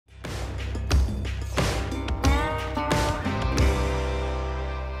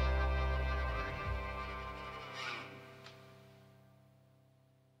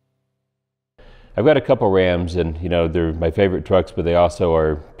I've got a couple Rams, and you know, they're my favorite trucks, but they also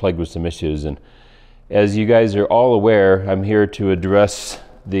are plagued with some issues. And as you guys are all aware, I'm here to address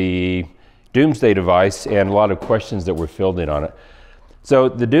the Doomsday Device and a lot of questions that were filled in on it. So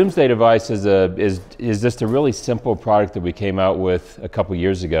the Doomsday Device is just a really simple product that we came out with a couple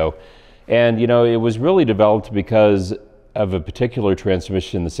years ago. And you know, it was really developed because of a particular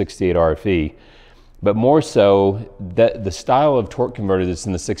transmission, the 68 RFE. But more so, that the style of torque converter that's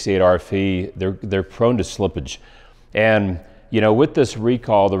in the 68 RFE, they're prone to slippage. And you know, with this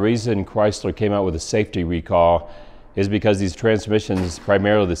recall, the reason Chrysler came out with a safety recall is because these transmissions,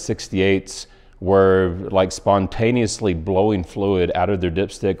 primarily the 68s, were like spontaneously blowing fluid out of their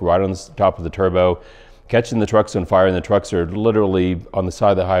dipstick right on the top of the turbo, catching the trucks on fire, and the trucks are literally on the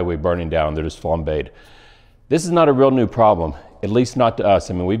side of the highway burning down. They're just flambéed. This is not a real new problem, at least not to us.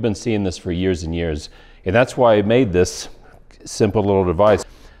 I mean, we've been seeing this for years and years, and that's why I made this simple little device.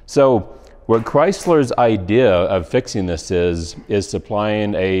 So what Chrysler's idea of fixing this is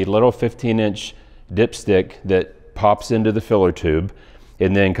supplying a little 15-inch dipstick that pops into the filler tube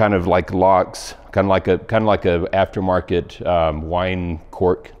and then kind of like locks, kind of like a aftermarket wine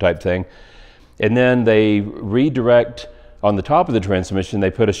cork type thing. And then they redirect on the top of the transmission. They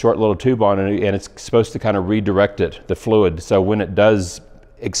put a short little tube on it, and it's supposed to kind of redirect it, the fluid, so when it does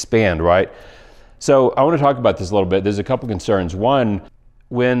expand, right? So I want to talk about this a little bit. There's a couple concerns. One,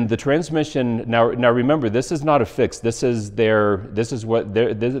 when the transmission, now remember, this is not a fix. This is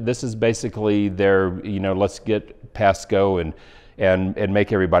basically their, you know, let's get past go and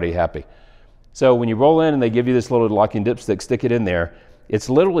make everybody happy. So when you roll in and they give you this little locking dipstick, stick it in there. It's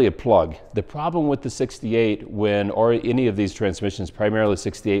literally a plug. The problem with the 68, or any of these transmissions, primarily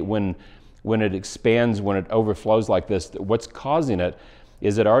 68, when it expands, when it overflows like this, what's causing it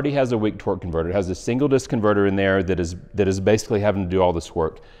is it already has a weak torque converter. It has a single disc converter in there that is basically having to do all this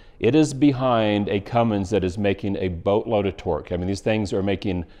work. It is behind a Cummins that is making a boatload of torque. I mean, these things are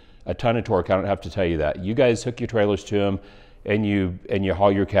making a ton of torque. I don't have to tell you that. You guys hook your trailers to them, and you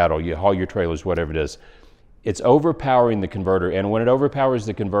haul your cattle, you haul your trailers, whatever it is. It's overpowering the converter, and when it overpowers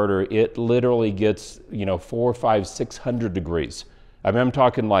the converter, it literally gets, you know, 400, 500, 600 degrees. I mean, I'm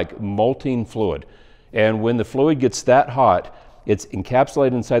talking like molten fluid. And when the fluid gets that hot, it's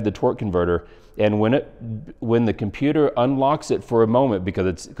encapsulated inside the torque converter, and when the computer unlocks it for a moment, because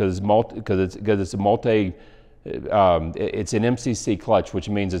it's an MCC clutch, which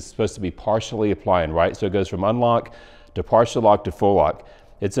means it's supposed to be partially applying, right? So it goes from unlock to partial lock to full lock.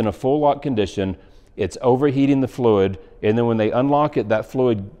 It's in a full lock condition. It's overheating the fluid, and then when they unlock it, that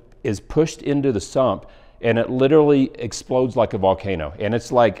fluid is pushed into the sump, and it literally explodes like a volcano. And it's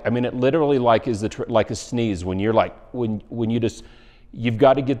like, I mean, it literally like is like a sneeze when you're like, when you've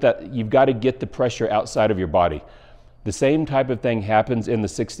got to get the pressure outside of your body. The same type of thing happens in the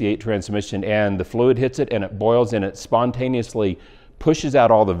 68 transmission, and the fluid hits it and it boils, and it spontaneously pushes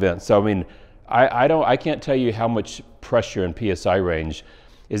out all the vents. So I mean, I can't tell you how much pressure in PSI range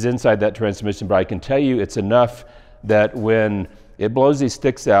is inside that transmission, but I can tell you it's enough that when it blows these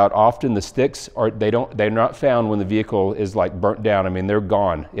sticks out, often the sticks they're not found when the vehicle is like burnt down. I mean, they're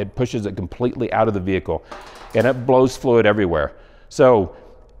gone. It pushes it completely out of the vehicle, and it blows fluid everywhere. So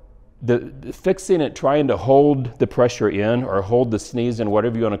the fixing it, trying to hold the pressure in or hold the sneeze in,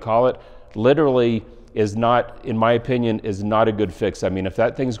 whatever you want to call it, literally is not, in my opinion, is not a good fix. I mean, if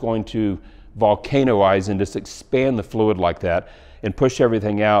that thing's going to volcanoize and just expand the fluid like that and push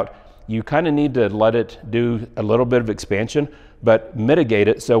everything out, you kind of need to let it do a little bit of expansion, but mitigate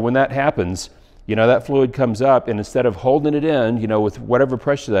it. So when that happens, you know, that fluid comes up, and instead of holding it in, you know, with whatever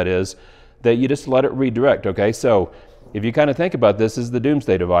pressure that is, that you just let it redirect, okay? So if you kind of think about this, is the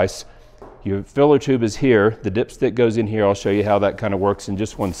Doomsday Device. Your filler tube is here, the dipstick goes in here. I'll show you how that kind of works in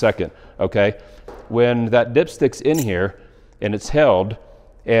just 1 second, okay? When that dipstick's in here and it's held,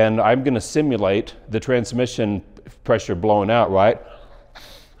 and I'm gonna simulate the transmission pressure blowing out, right?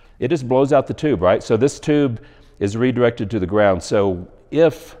 It just blows out the tube, right? So this tube is redirected to the ground. So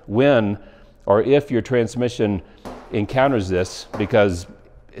if your transmission encounters this, because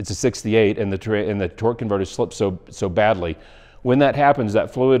it's a 68 and the torque converter slips so badly, when that happens,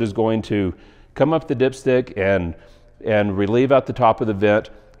 that fluid is going to come up the dipstick and relieve out the top of the vent.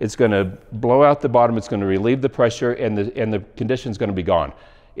 It's going to blow out the bottom. It's going to relieve the pressure, and the condition's going to be gone.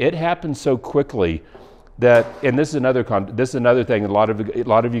 It happens so quickly that, and this is another thing. A lot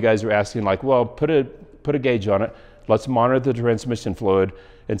of you guys are asking, like, well, put a gauge on it. Let's monitor the transmission fluid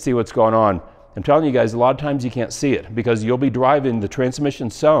and see what's going on. I'm telling you guys, a lot of times you can't see it because you'll be driving, the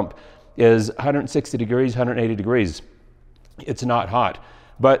transmission sump is 160 degrees, 180 degrees. It's not hot.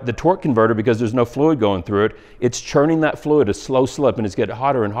 But the torque converter, because there's no fluid going through it, it's churning that fluid, a slow slip, and it's getting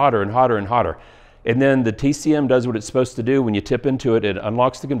hotter and hotter and hotter and hotter. And then the TCM does what it's supposed to do. When you tip into it, it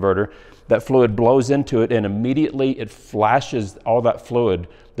unlocks the converter. That fluid blows into it, and immediately it flashes all that fluid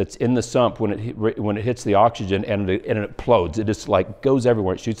that's in the sump when it hits the oxygen, and it explodes. It just like goes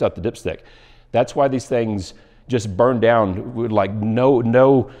everywhere. It shoots out the dipstick. That's why these things just burn down with like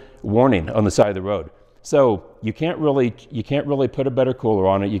no warning on the side of the road. So you can't really put a better cooler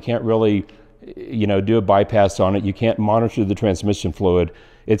on it. You can't really, do a bypass on it. You can't monitor the transmission fluid.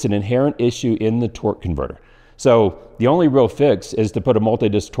 It's an inherent issue in the torque converter. So the only real fix is to put a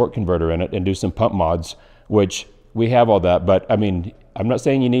multi-disc torque converter in it and do some pump mods, which we have all that. But I mean, I'm not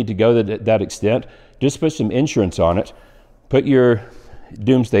saying you need to go to that extent. Just put some insurance on it. Put your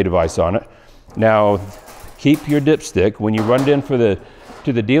Doomsday Device on it. Now, keep your dipstick when you run it in to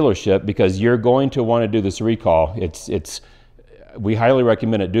the dealership, because you're going to want to do this recall. We highly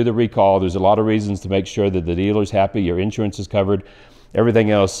recommend it. Do the recall. There's a lot of reasons to make sure that the dealer's happy, your insurance is covered, everything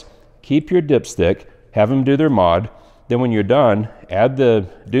else. Keep your dipstick, have them do their mod. Then when you're done, add the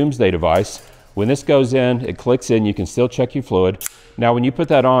Doomsday Device. When this goes in, it clicks in, you can still check your fluid. Now when you put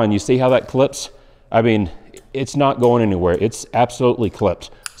that on, you see how that clips? I mean, it's not going anywhere. It's absolutely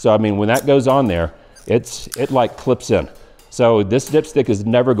clipped. So I mean, when that goes on there, it like clips in. So this dipstick is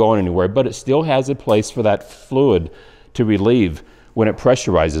never going anywhere, but it still has a place for that fluid to relieve when it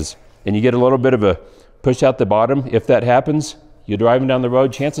pressurizes. And you get a little bit of a push out the bottom. If that happens, you're driving down the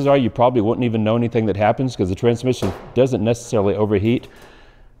road, chances are you probably wouldn't even know anything that happens, because the transmission doesn't necessarily overheat.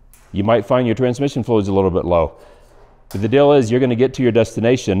 You might find your transmission fluid's a little bit low. But the deal is, you're going to get to your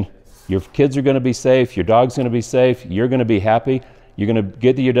destination. Your kids are going to be safe. Your dog's going to be safe. You're going to be happy. You're going to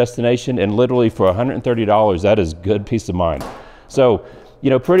get to your destination, and literally for $130, that is good peace of mind. So,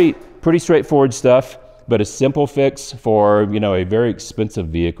 pretty straightforward stuff, but a simple fix for, a very expensive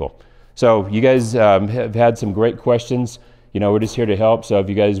vehicle. So you guys have had some great questions. We're just here to help. So if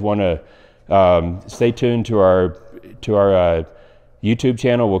you guys want to stay tuned to our YouTube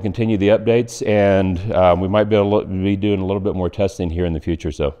channel, we'll continue the updates, and we might be able to be doing a little bit more testing here in the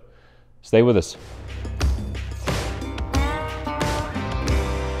future. So stay with us.